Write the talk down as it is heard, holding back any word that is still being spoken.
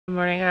Good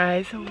morning,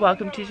 guys.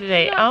 Welcome to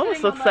today. It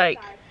almost looks like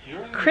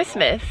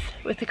Christmas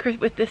with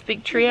this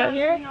big tree out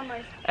here.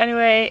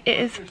 Anyway, it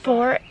is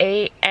 4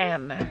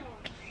 a.m.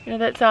 You know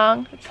that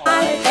song? It's 5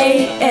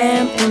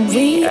 a.m. and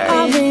we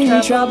are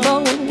in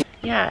trouble.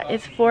 Yeah,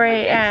 it's 4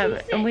 a.m.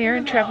 and we are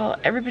in trouble.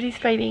 Everybody's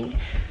fighting.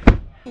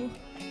 Can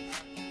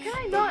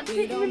I not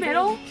sit in the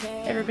middle?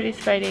 Everybody's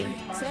fighting.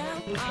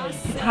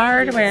 It's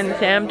hard when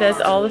Sam does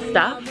all the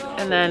stuff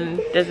and then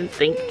doesn't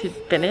think to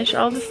finish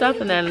all the stuff,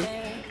 and then,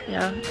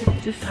 yeah,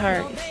 it's just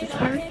hard. It's just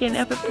hard getting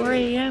up at 4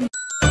 a.m.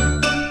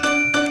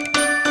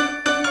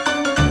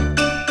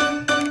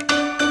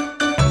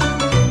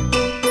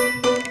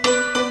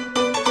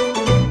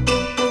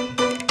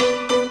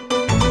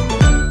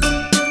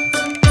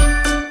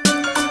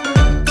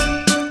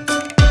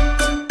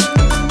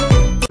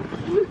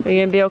 Are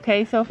you gonna be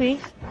okay, Sophie?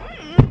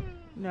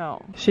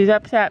 No. She's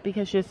upset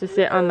because she has to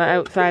sit on the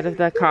outside of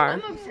the car.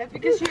 I'm upset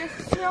because she has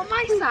to sit on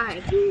my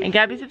side. And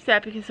Gabby's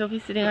upset because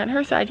Sophie's sitting on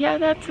her side. Yeah,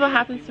 that's what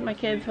happens to my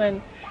kids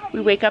when we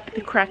wake up at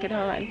the crack of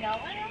dawn.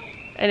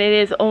 And it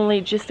is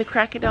only just the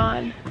crack of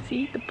dawn.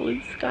 See the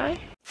blue sky?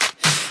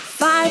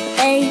 5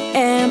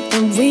 a.m.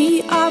 and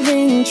we are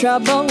in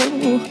trouble,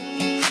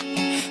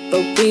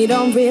 but we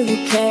don't really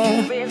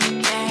care.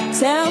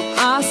 Tell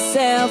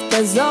ourselves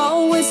there's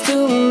always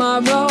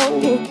tomorrow,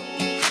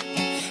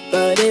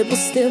 but it will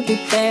still be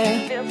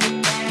there.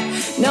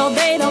 No,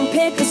 they don't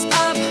pick us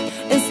up,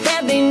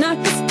 instead they knock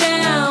us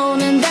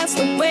down, and that's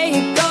the way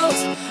it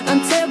goes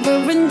until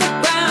we're in the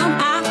ground.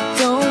 I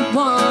don't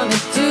wanna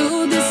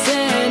do this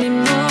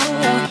anymore.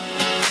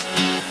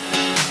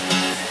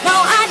 No,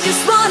 I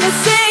just wanna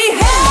say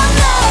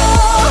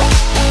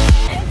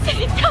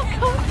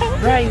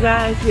hello. Right, you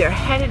guys, we are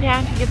headed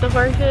down to get the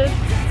horses.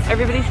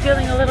 Everybody's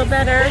feeling a little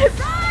better.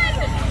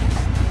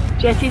 Run!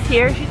 Jessie's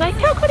here. She's like,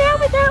 don't go down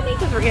without me,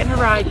 because we're getting a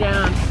ride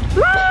down.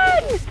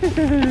 Run!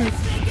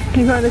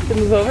 You want us to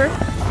move over?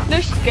 No,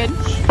 she's good.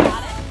 She's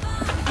got it.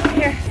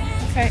 Here.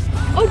 Okay.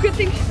 Oh, good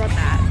thing she brought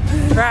that.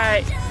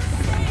 Right.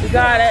 We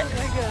got it. Oh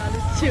my god,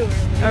 it's too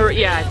early. Oh,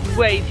 yeah, it's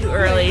way too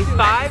early.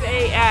 5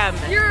 a.m.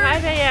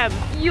 5 a.m.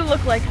 You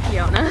look like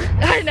Fiona.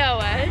 I know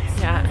it.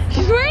 Yeah.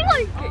 She's wearing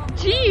like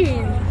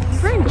jeans.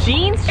 She's wearing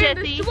jeans, And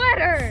a Jessie.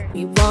 sweater.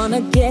 We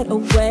wanna get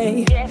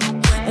away.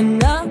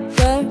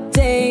 Another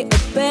day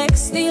of beg,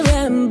 steal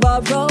and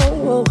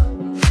borrow,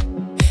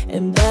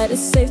 and that is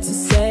safe to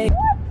say.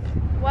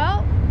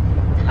 Well,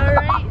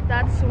 alright,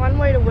 that's one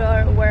way to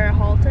wear a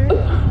halter.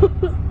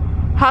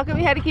 How come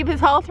he had to keep his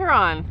halter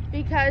on?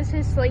 Because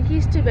his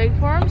slinky's too big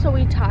for him, so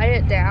we tie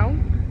it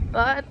down.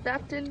 But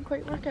that didn't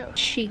quite work out.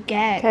 She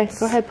gets. Okay,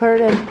 go ahead, put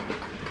it in.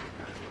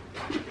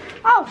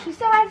 Oh, she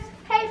still has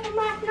hay from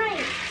last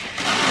night.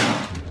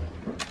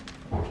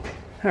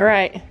 All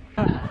right.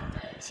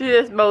 She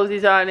just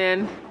moseys on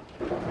in.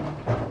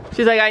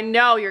 She's like, I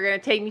know you're gonna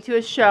take me to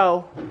a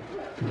show.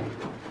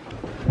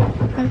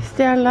 Hi,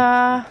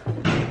 Stella.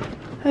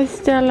 Hi,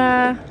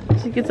 Stella.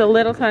 She gets a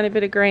little tiny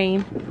bit of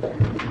grain.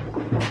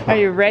 Are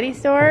you ready,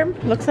 Storm?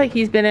 Looks like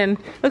he's been in,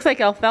 looks like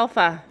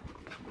alfalfa.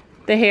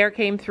 The hair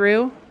came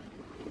through.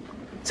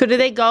 So do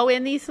they go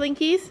in these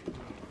slinkies?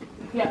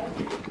 Yeah.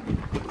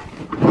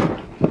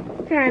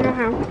 Okay, I know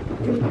how.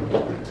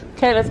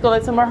 Okay, let's go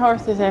let some more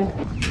horses in.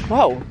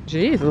 Whoa,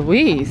 geez,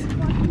 Louise.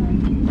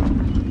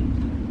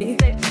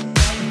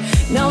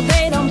 No,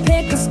 they don't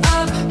pick us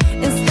up,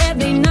 instead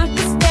they knock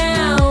us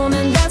down,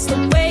 and that's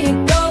the way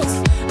it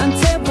goes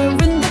until we're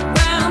in the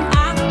ground.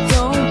 I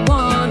don't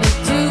wanna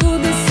do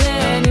this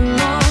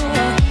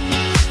anymore.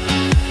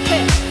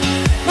 Hey.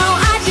 No,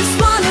 I just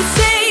wanna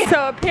say.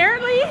 So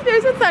apparently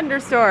there's a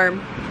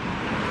thunderstorm.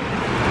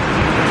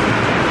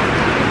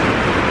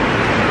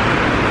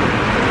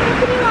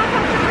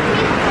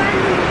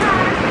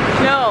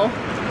 No.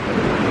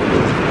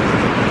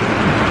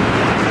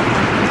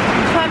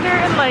 Thunder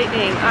and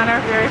lightning on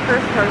our very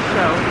first horse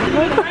show.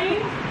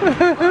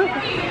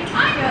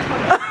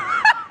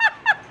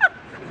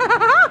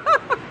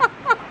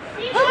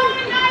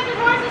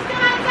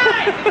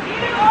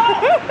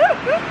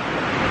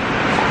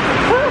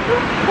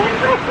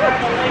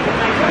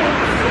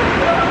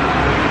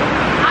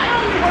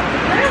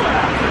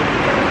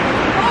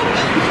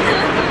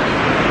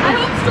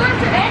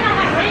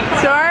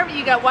 Storm,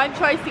 you got one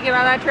choice to get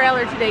on that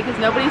trailer today because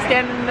nobody's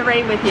standing in the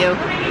rain with you.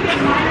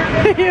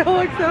 You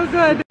look so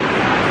good.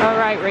 All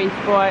right, race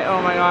boy.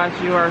 Oh my gosh,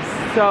 you are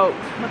soaked.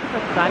 Look at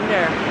the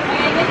thunder.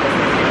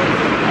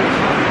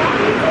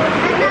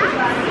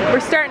 We're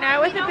starting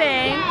out with a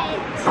bang.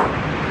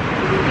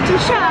 To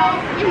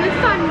show in the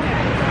thunder.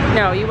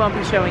 No, you won't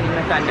be showing in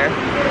the thunder.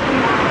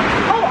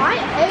 Oh, I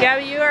ate.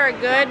 Gabby, you are a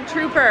good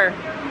trooper.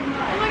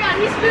 Oh my god,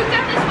 he spooked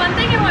up this one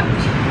thing and went.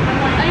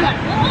 And he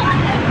went,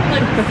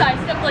 like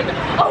sidestepped, like,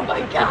 oh my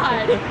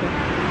god.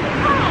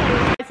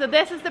 So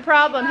this is the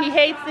problem. He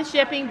hates the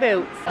shipping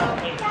boots.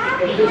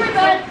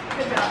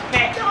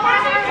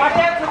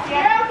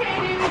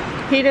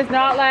 He does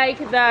not like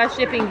the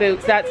shipping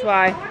boots. That's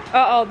why.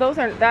 Uh oh, those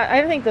aren't. That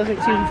I think those are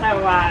too.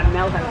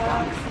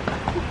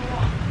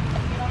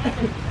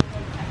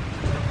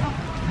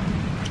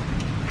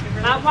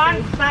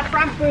 That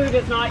front boot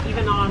is not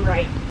even on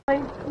right. I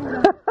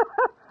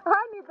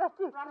need that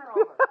too.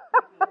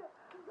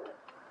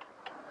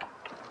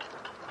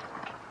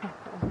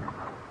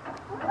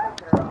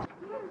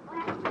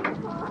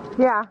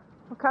 Yeah,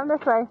 we'll come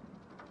this way.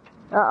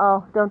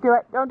 Uh-oh, don't do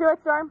it. Don't do it,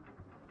 Storm.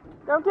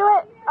 Don't do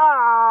it.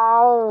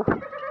 Oh.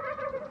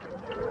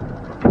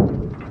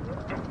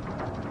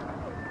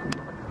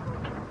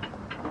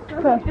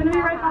 Okay. It's gonna be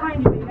right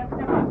behind you. You have to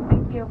step up.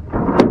 Thank you.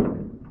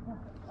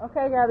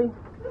 Okay, Gabby.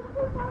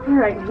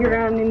 Alright, you're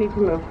gonna need to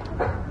move.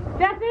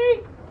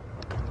 Jesse!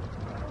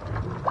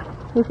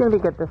 He's gonna be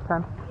good this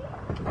time.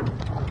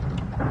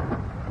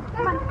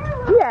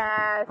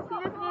 Yes, he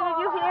just needed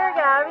you here,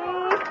 Gabby.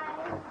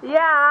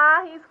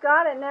 Yeah, he's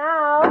got it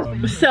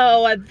now.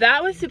 So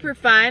that was super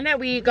fun.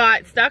 We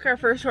got stuck our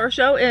first horse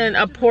show in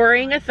a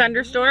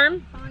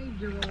thunderstorm.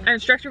 Our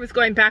instructor was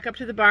going back up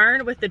to the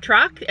barn with the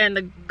truck and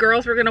the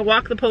girls were gonna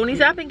walk the ponies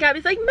up and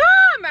Gabby's like,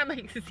 Mom! I'm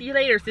like, see you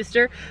later,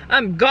 sister.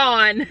 I'm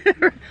gone.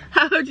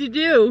 How'd you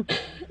do?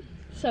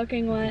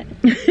 Soaking wet.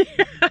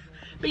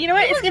 But you know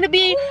what? It's gonna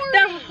be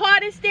the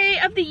hottest day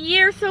of the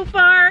year so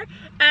far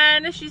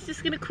and she's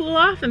just gonna cool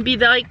off and be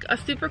like a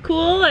super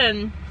cool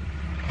and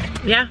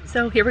yeah,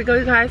 so here we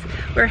go guys.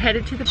 We're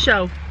headed to the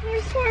show.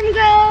 Where's Storm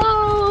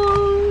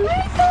go?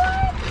 Where's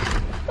Storm?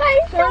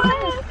 Where's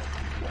Storm?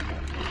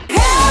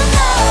 Hell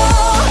no,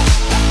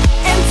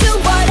 and do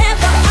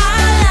whatever I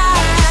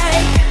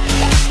like.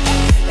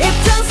 It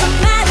doesn't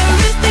matter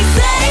if they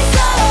say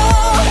so,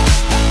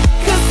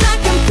 'cause I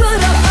can put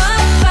up a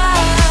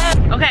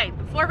fight. Okay,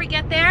 before we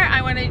get there,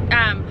 I want to,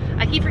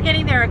 I keep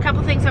forgetting there are a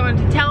couple things I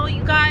wanted to tell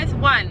you guys.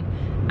 One,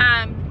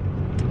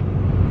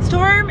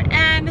 Storm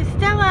and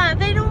Stella,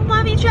 they don't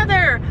love each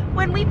other.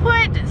 When we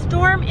put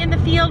Storm in the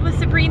field with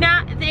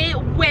Sabrina, they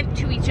went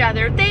to each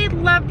other. They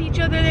loved each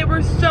other. They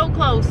were so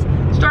close.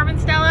 Storm and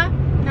Stella,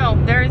 no,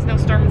 there is no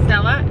Storm and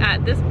Stella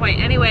at this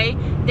point. Anyway,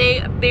 they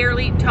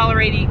barely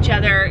tolerate each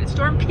other.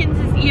 Storm pins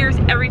his ears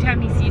every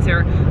time he sees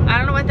her. I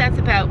don't know what that's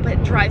about, but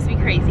it drives me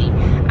crazy.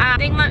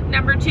 Thing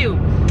number two,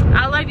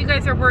 a lot of you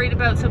guys are worried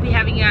about Sophie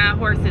having a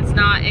horse that's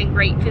not in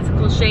great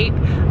physical shape.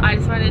 I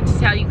just wanted to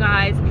tell you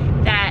guys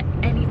that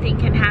anything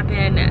can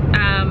happen.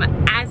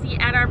 Azzy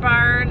at our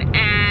barn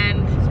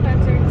and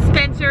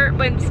Spencer,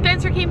 when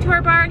Spencer came to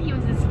our barn, he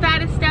was as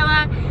fat as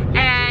Stella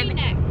and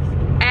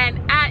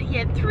he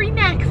had 3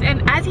 necks,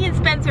 and Azzy and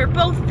Spencer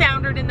both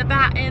foundered in the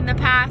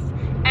past,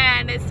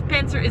 and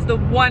Spencer is the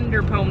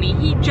wonder pony.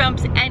 He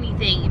jumps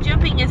anything.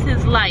 Jumping is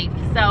his life.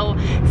 So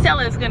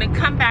Stella is gonna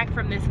come back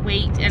from this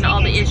weight and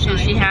all the issues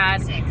she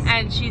had,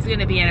 and she's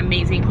gonna be an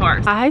amazing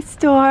horse. Hi,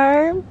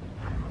 Storm.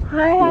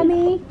 Hi,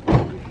 honey.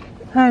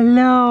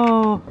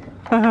 Hello.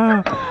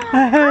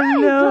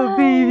 Hello,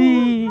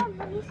 baby.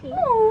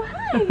 Oh,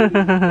 hi.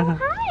 Oh,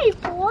 hi,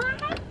 boy.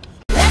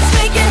 Let's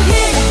make a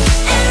hit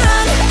and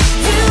run,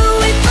 do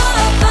it for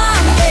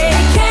fun. They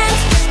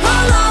can't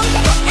hold on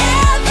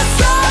forever,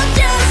 so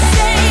just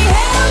say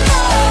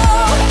hello.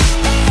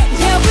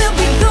 Yeah, we'll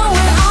be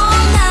going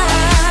all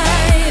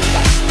night.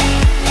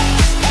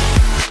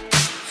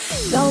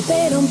 No,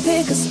 they don't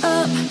pick us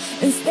up,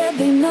 instead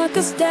they knock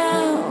us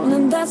down,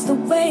 and that's the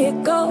way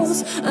it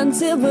goes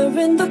until we're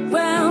in the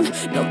ground.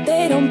 No,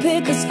 they don't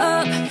pick us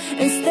up,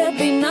 instead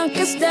they knock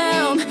us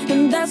down,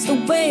 and that's the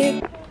way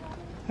it goes.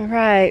 All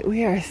right,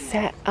 we are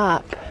set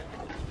up,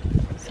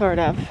 sort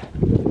of.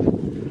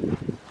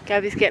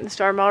 Gabby's getting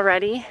Storm all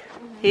ready.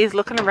 He's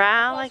looking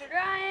around like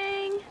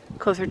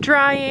clothes are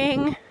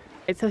drying.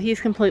 And so he's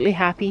completely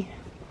happy.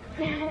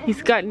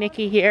 He's got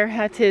Nikki here.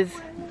 That's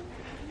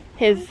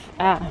his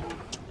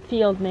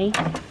field mate.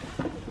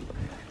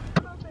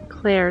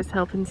 Claire's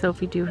helping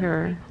Sophie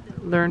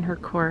learn her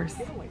course.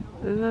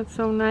 Isn't that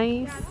so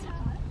nice?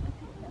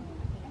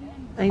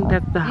 I think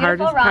that's the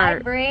hardest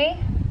part. Bree.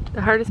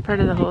 The hardest part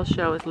of the whole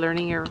show is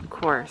learning your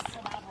course.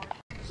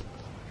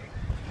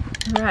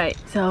 Alright,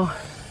 so,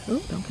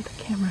 oh, don't get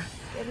the camera.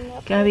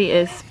 Gabby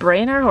is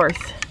spraying our horse.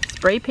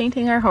 Spray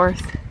painting our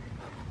horse.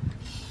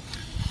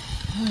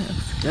 Oh, that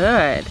looks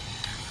good.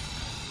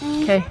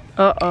 Okay,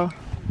 uh-oh,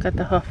 got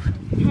the hoof.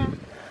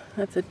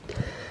 That's a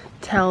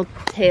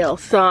telltale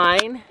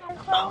sign.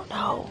 Oh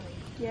no.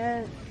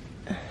 Yes.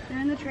 They're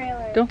in the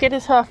trailer. Don't get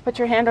his hoof, put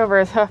your hand over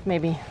his hoof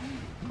maybe.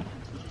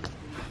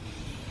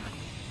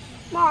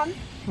 Mom.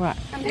 What?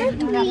 There's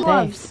my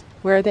gloves.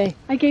 Where are they?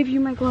 I gave you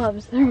my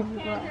gloves. They're in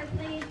the gloves.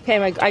 Okay,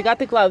 I got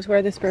the gloves. Where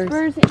are the spurs?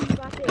 Spurs and you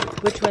got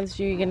these. Which ones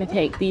are you gonna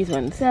take? These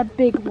ones. The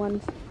big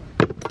ones.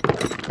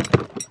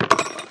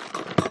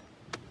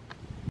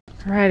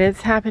 Alright,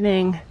 it's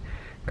happening.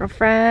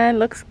 Girlfriend,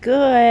 looks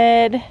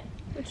good.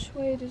 Which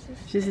way does this?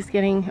 She's just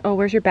getting, oh,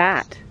 where's your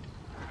bat?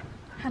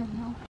 I don't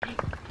know.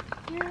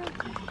 You're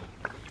okay.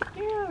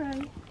 You're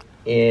alright.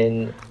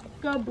 In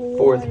Good boy.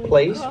 4th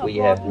place, we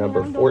have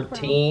number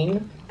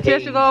 14. She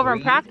has to go over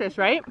and practice,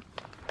 right?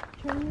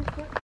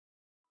 Remember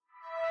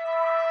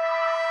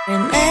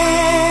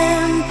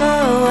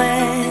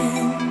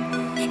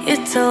when you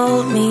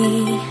told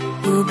me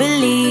you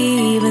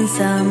believe in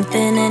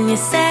something and you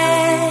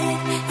said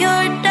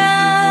you're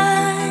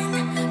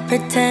done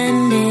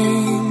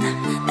pretending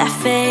that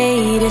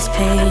fate is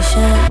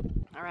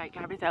patient. All right,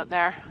 Gabby's out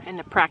there in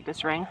the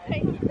practice ring.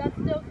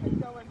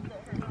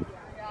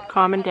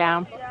 Calming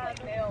down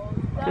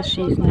because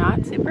she's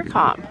not super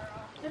calm.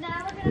 He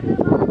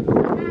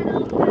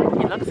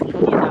looks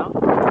clean though.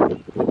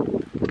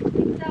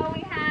 So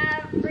we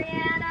have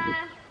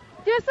Brianna.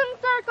 Do some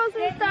circles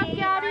and stuff,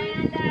 Gabby.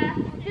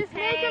 Just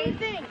make him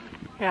think.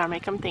 Yeah,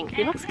 make him think.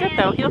 He looks good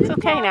though. He looks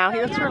okay now. He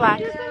looks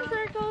relaxed. Do some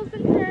circles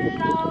and turns.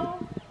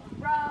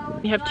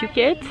 You have two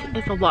kids,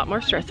 it's a lot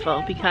more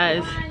stressful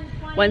because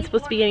one's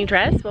supposed to be getting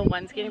dressed while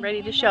one's getting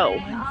ready to show.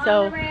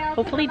 So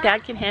hopefully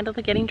Dad can handle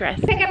the getting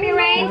dressed. Pick up your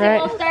reins and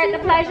we'll start the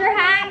pleasure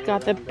hat.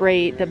 Got the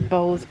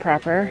bows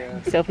proper.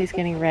 Sophie's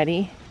getting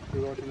ready.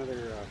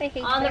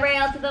 On the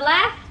rail to the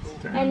left,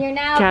 and you're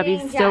now Gabby's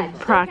being still judged,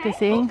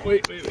 practicing.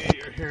 Wait,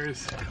 your hair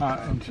is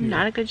caught into...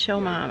 Not a good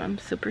show, Mom. I'm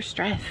super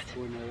stressed.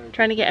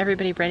 Trying to get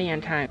everybody ready on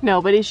time.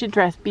 Nobody should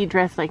be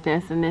dressed like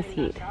this in this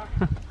heat.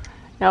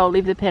 No,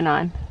 leave the pin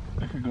on.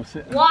 I could go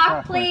sit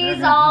Walk,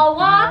 please, all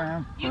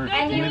walk.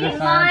 And you can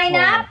line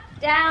up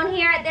down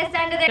here at this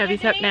end of the...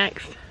 Gabby's up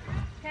next.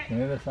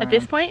 At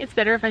this point, it's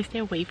better if I stay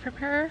away from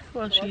her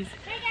while she's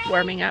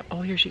warming up.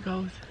 Oh, here she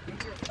goes.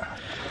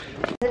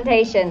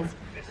 Presentations.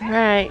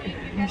 Right.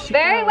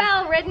 Very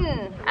well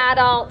ridden,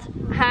 adult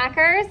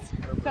hackers.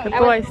 Good That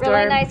boy, was a really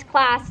Storm. nice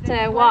class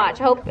to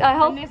watch. I hope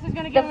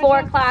the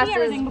 4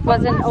 classes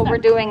wasn't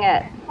overdoing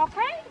it.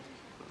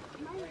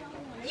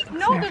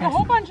 No, there's a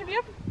whole bunch of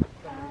you.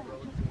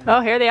 Oh,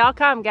 here they all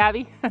come,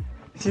 Gabby.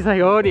 She's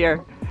like, oh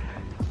dear.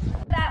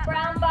 That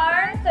brown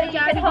barn so you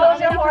can hose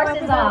your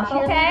horses off,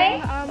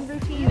 okay?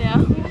 Routine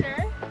now.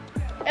 Sure.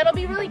 It'll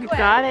be really quick.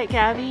 Got it,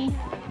 Gabby.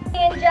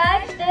 And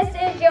Judge, this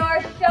is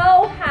your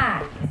show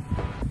hat.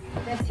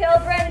 The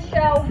children's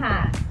show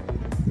hat.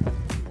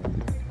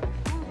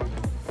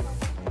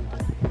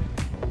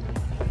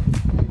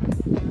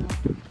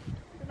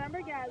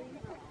 Remember, Gabby.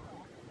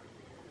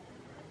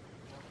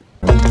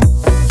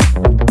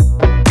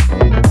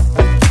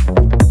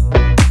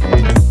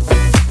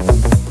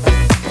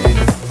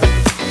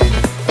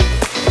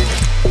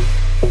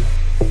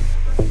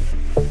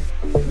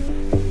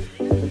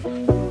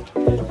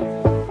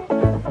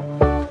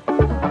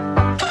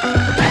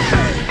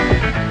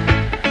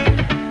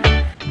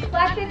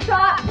 Collected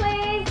trot,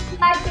 please.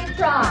 Collected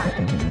trot.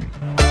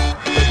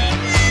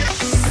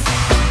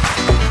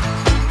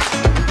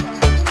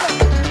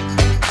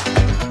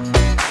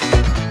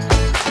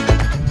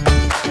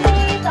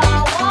 Please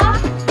all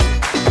walk.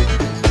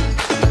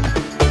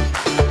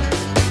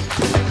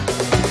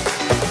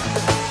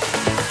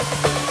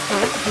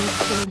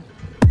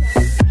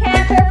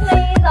 Canter,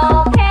 please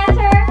all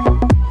canter.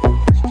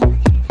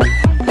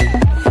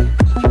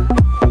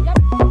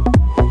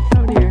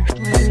 Oh dear.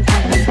 What is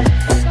happening?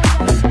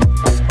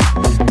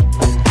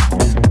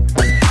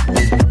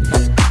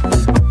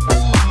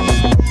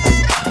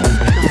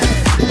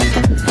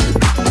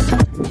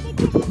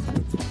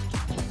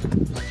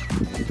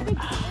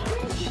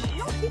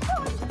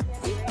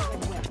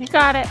 You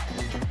got it.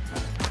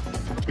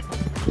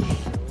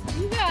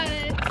 You got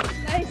it.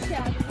 Nice,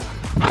 Gabby.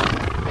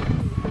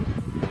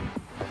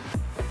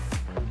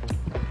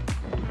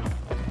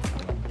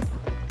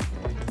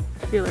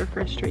 Feel her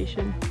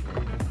frustration.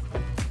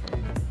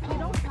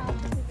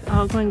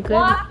 All going good.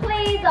 Walk,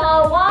 please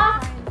all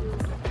walk.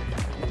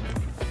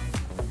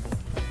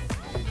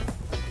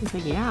 He's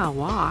like, yeah, I'll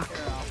walk.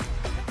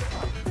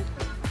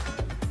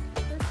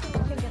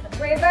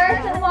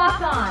 Reverse and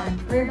walk on.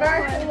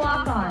 Reverse and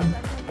walk on.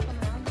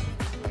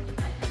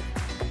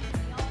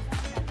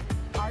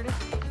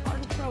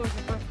 Artist row is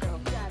the first row.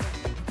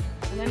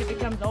 And then it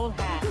becomes old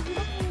hat.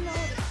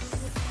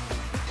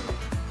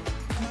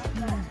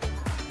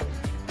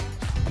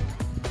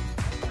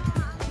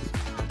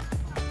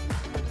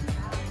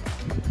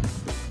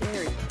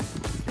 There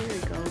he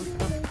goes.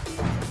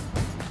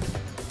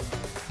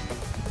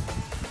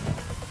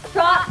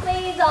 Trot,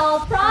 please all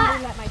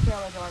trot. Let my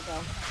trailer door go.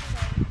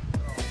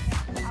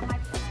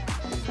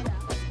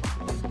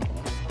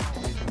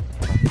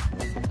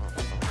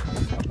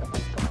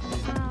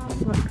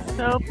 Looks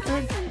so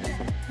pretty.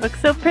 Looks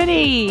so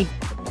pretty.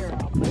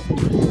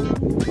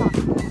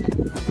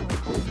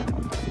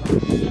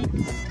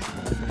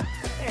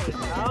 There you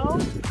go.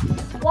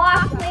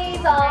 Walk,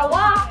 please all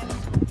walk.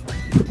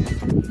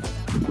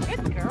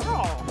 Good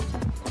girl.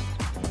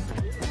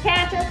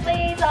 Canter,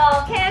 please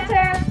all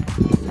canter.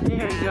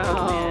 There you go.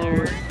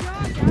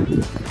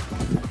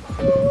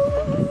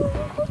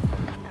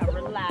 Now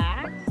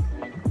relax.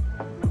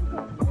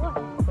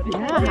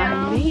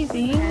 Yeah,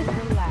 amazing.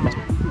 Relax.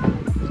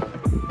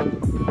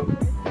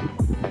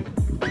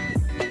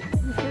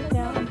 Sit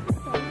down.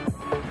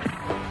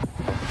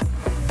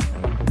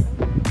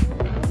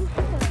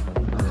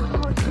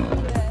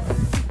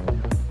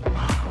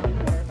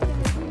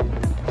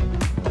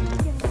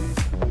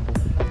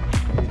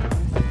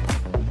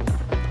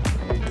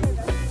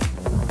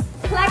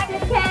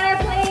 Collected canter,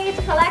 please.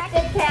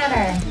 Collected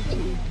canter.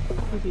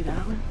 We'll do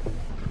that one.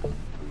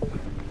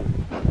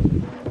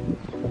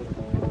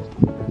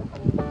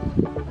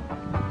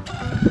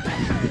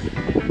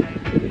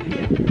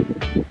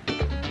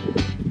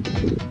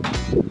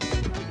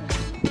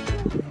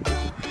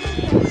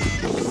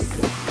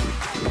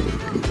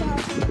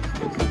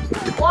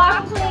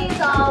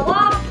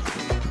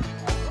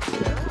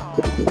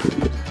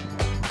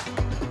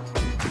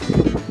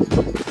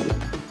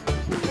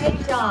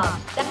 Great job.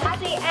 That's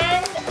the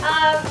end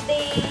of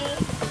the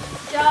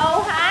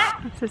show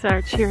hack. This is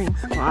our cheering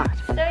squad.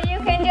 So you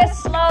can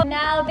just slow.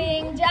 Now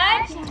being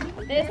judged,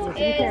 this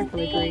is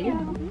the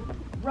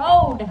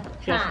road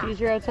hack. Use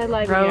your outside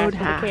leg Road for the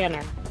hack.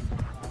 canner.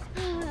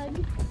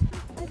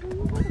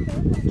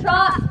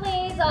 Trot,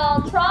 please,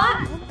 all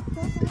trot.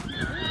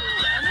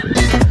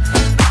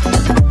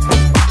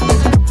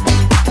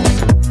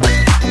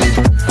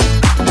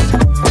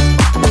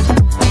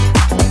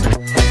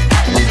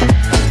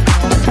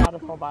 Not a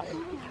full body.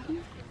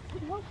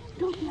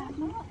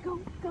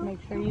 Make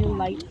sure you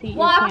light seat your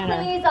Walk,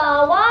 canner. please,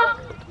 all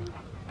walk.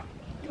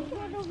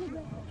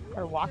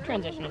 Our walk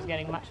transition is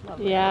getting much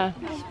lovely. Yeah.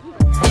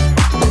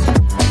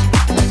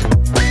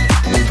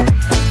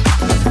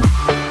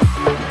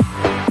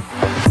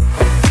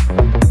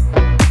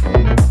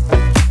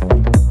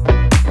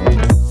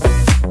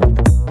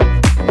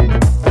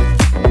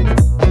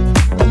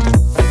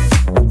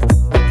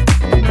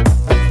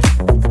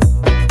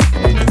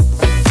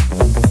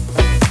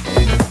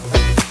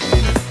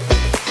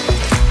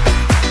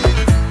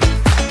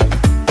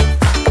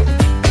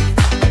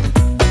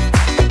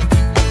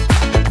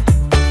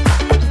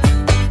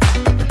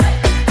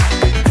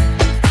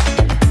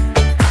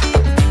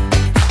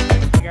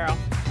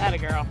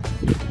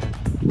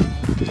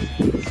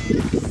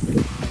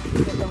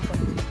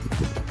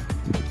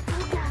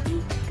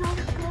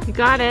 You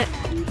got it.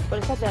 Put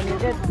his head down, you're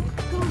good.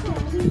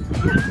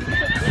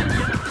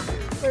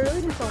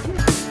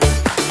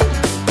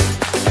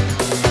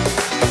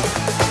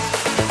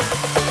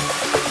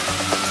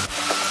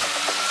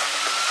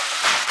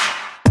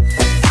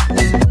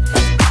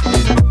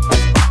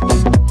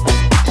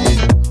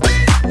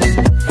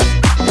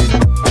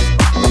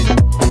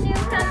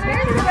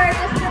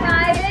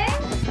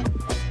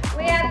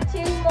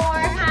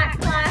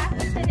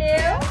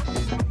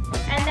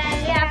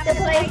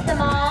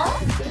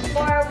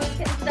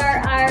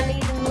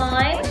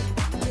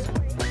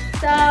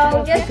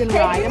 So just take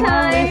your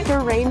time.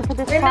 For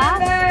this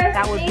Remember,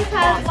 that would be Steve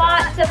has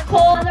awesome. lots of pull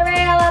on the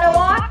rail at a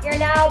walk. You're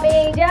now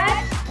being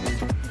judged.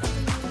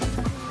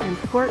 And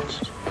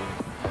scorched.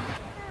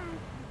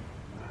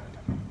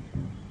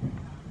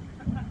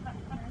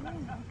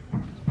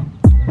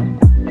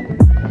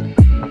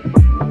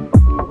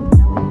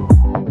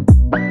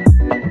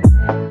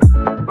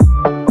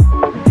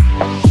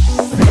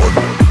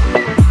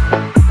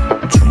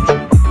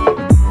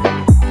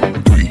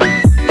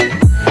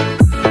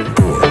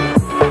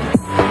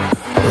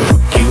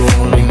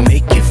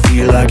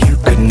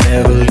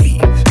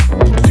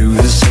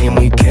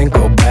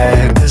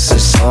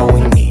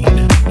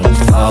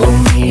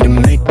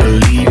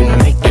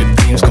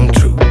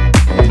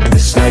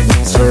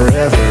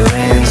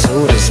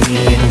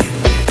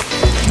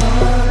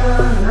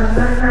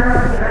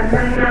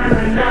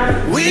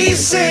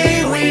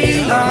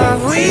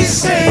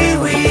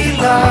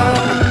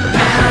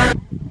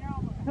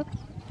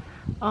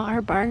 All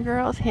our barn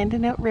girls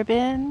handing out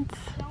ribbons.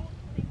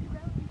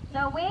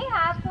 So we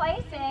have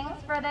placings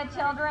for the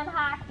Children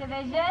Hack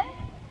Division.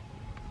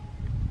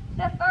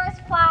 The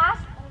first class,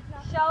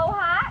 show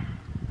hack,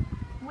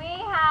 we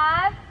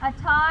have a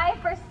tie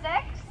for 6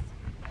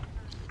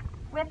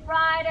 with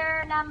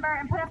rider number,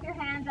 and put up your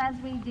hands as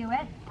we do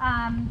it,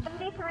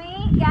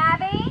 73,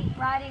 Gabby,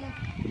 riding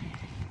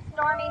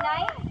Stormy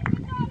Night,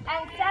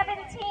 and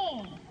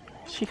 17,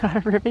 She got a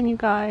ribbon, you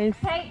guys.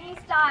 Peyton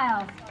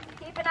Styles,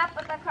 keeping up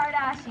with the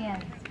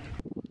Kardashians.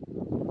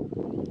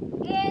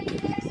 In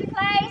 6th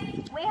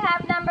place, we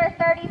have number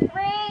 33,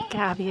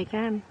 Gabby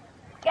again.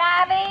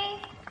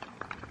 Gabby,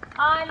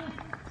 on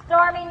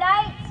Stormy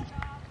Night.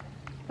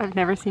 I've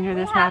never seen her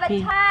We this have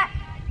happy. a tack.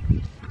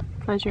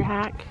 Pleasure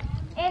hack.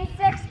 In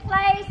 6th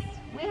place,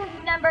 we have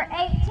number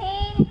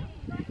 18,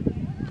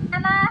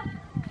 Emma.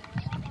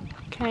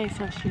 Okay,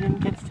 so she didn't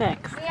get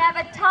 6. We have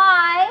a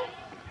tie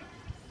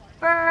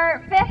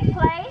for 5th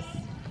place,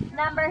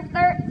 number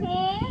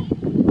 13,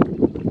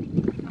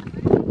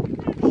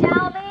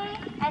 Shelby,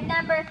 and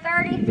number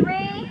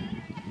 33,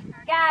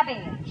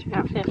 Gabby. She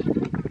got 5th.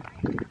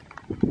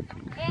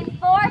 In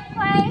 4th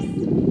place,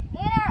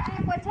 inner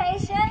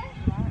equitation.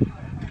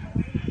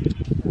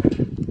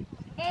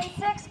 In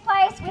 6th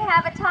place, we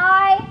have a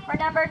tie for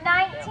number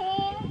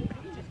 19,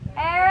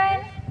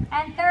 Aaron,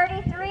 and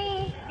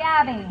 33,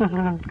 Gabby.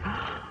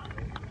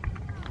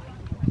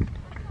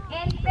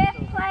 In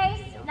 5th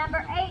place,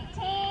 number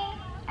 18,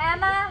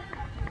 Emma.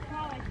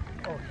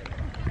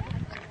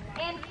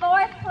 In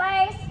 4th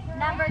place,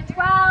 number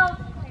 12,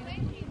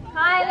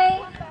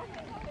 Kylie.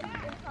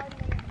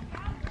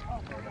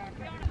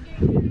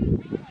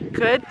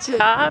 Good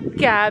job,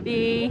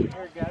 Gabby.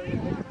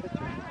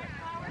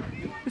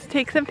 Let's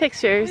take some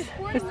pictures.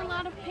 Sporting a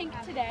lot of pink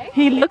today.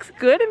 He looks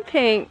good in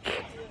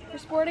pink. We're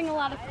sporting a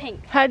lot of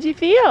pink. How'd you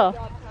feel?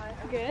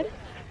 Good.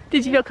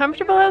 Did you feel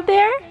comfortable out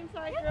there?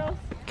 Inside, girls.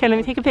 Okay, let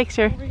me take a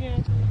picture.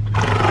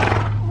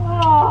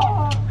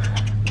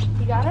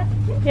 You got it?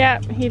 Yeah,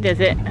 he does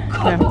it.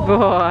 Good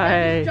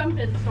boy. Jump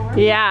in, Storm.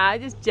 Yeah,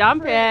 just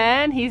jump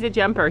in. He's a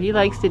jumper. He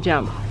likes to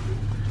jump.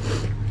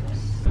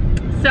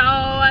 So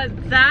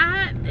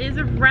that is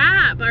a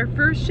wrap. Our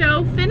first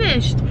show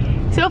finished.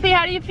 Sophie,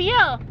 how do you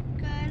feel?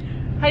 Good.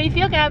 How do you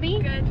feel, Gabby?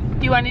 Good.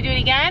 Do you want to do it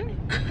again?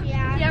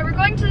 Yeah. Yeah, we're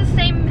going to the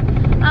same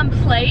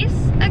place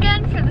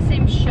again for the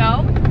same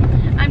show.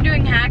 I'm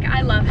doing hack.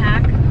 I love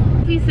hack.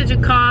 He's such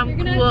a calm, You're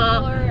gonna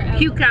cool blur out.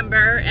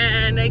 cucumber,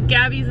 and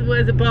Gabby's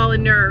was a ball of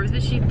nerves,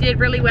 but she did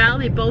really well.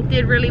 They both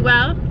did really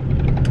well.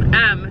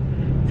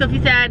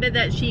 Sophie said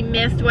that she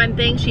missed one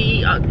thing.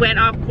 She went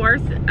off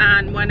course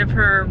on one of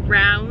her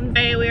rounds.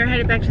 We were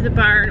headed back to the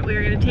barn. We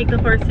were going to take the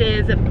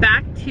horses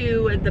back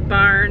to the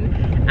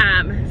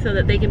barn so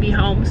that they can be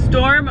home.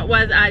 Storm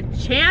was a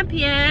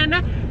champion.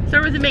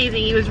 Storm was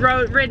amazing. He was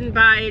ridden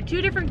by 2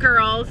 different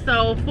girls.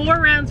 So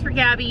 4 rounds for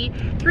Gabby,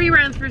 3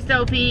 rounds for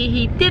Sophie.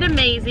 He did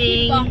amazing.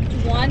 He bumped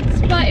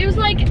once, but it was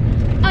like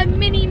a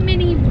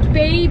mini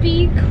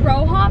baby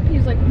crow hop. He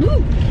was like,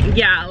 woo.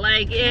 Yeah,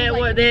 like it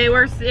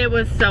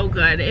was so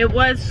good. It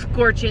was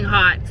scorching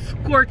hot,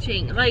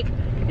 scorching. Like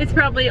it's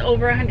probably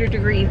over 100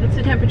 degrees. What's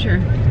the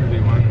temperature?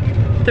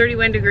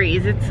 31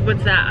 degrees. It's,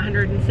 what's that,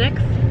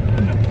 106?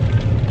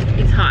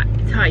 It's hot.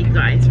 It's hot, you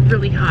guys.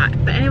 Really hot.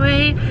 But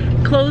anyway,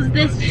 close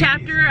this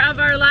chapter of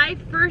our life.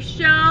 First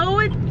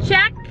show,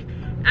 check.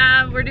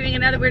 We're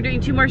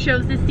doing 2 more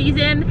shows this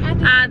season.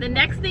 The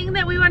next thing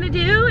that we want to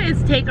do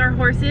is take our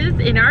horses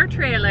in our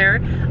trailer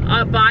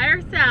by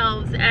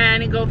ourselves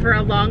and go for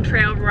a long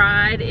trail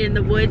ride in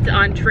the woods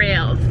on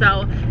trails.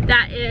 So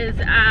that is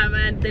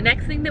the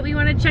next thing that we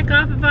want to check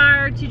off of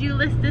our to-do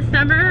list this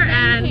summer,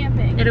 and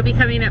camping. It'll be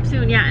coming up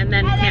soon. Yeah, and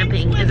then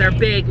camping is our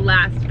big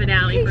last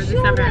finale for the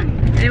summer.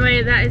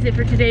 Anyway, that is it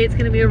for today. It's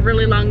going to be a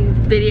really long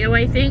video,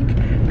 I think.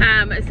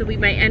 So we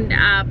might end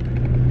up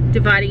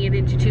dividing it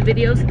into 2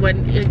 videos.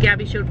 One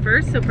Gabby showed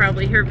first, so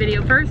probably her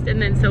video first,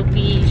 and then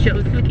Sophie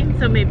shows cooking,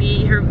 so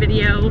maybe her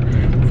video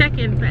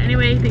second. But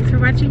anyway, thanks for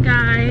watching,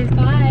 guys.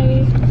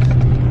 Bye.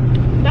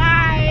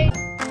 Bye.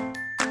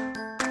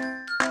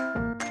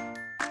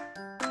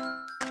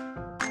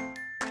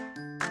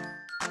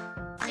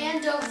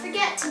 And don't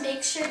forget to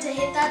make sure to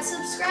hit that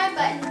subscribe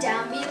button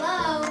down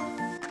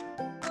below.